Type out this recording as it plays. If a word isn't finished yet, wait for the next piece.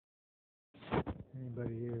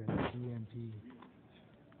Anybody here at the BMP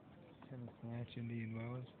tennis match Indian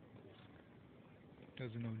Wells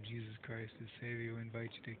doesn't know Jesus Christ as Savior, we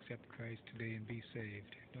invite you to accept Christ today and be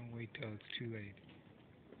saved. Don't wait till it's too late.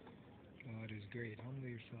 God is great. Humble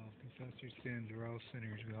yourself. Confess your sins. We're all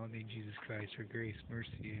sinners. We all need Jesus Christ for grace,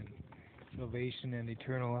 mercy, and salvation and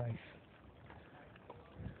eternal life.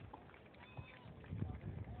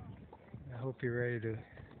 I hope you're ready to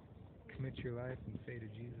commit your life and say to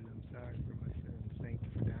Jesus, I'm sorry for my sins. Thank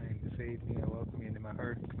you for dying to save me. I welcome you into my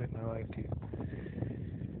heart and commit my life to you.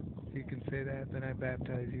 If you can say that, then I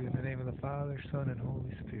baptize you in the name of the Father, Son, and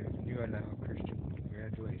Holy Spirit. You are now a Christian.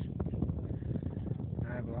 Congratulations.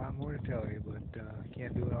 I have a lot more to tell you, but I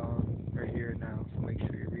can't do it all right here and now, so make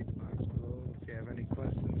sure you read the box below. If you have any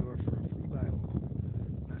questions or for a free Bible,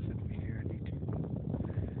 message me here on YouTube.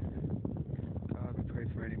 God, we pray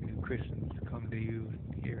for any new Christians to come to you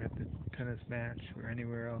here at the tennis match or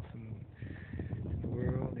anywhere else in the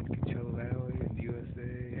world, in Coachella Valley, in the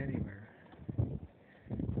USA, anywhere.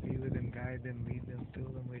 Be with them, guide them, lead them,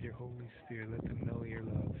 fill them with your Holy Spirit. Let them know your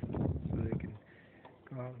love so they can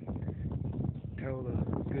go out and tell the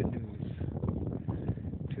good news